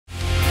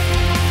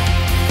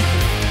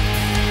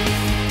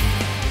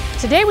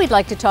Today we'd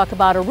like to talk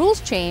about a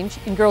rules change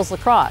in girls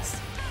lacrosse.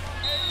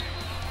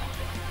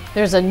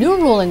 There's a new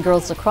rule in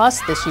girls lacrosse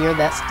this year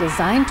that's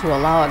designed to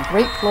allow a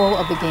great flow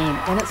of the game,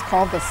 and it's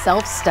called the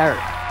self-start.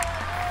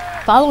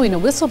 Following a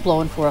whistle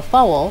blown for a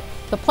foul,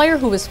 the player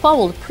who was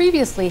fouled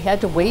previously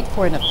had to wait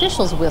for an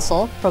official's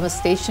whistle from a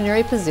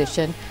stationary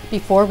position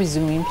before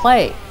resuming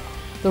play.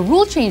 The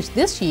rule change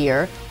this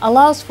year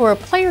allows for a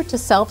player to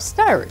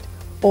self-start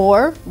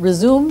or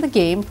resume the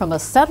game from a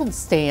settled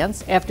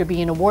stance after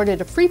being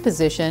awarded a free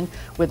position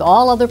with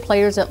all other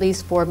players at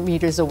least 4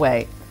 meters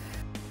away.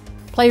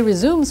 Play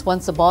resumes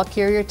once the ball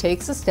carrier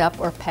takes a step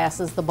or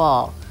passes the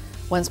ball.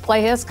 Once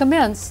play has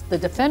commenced, the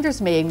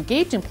defenders may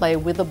engage in play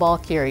with the ball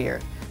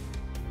carrier.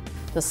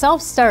 The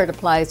self-start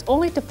applies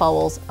only to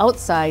fouls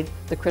outside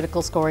the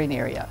critical scoring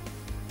area.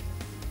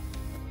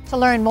 To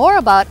learn more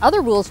about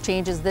other rules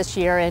changes this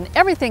year and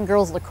everything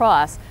girls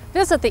lacrosse,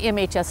 visit the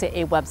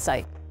MHSAA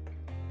website.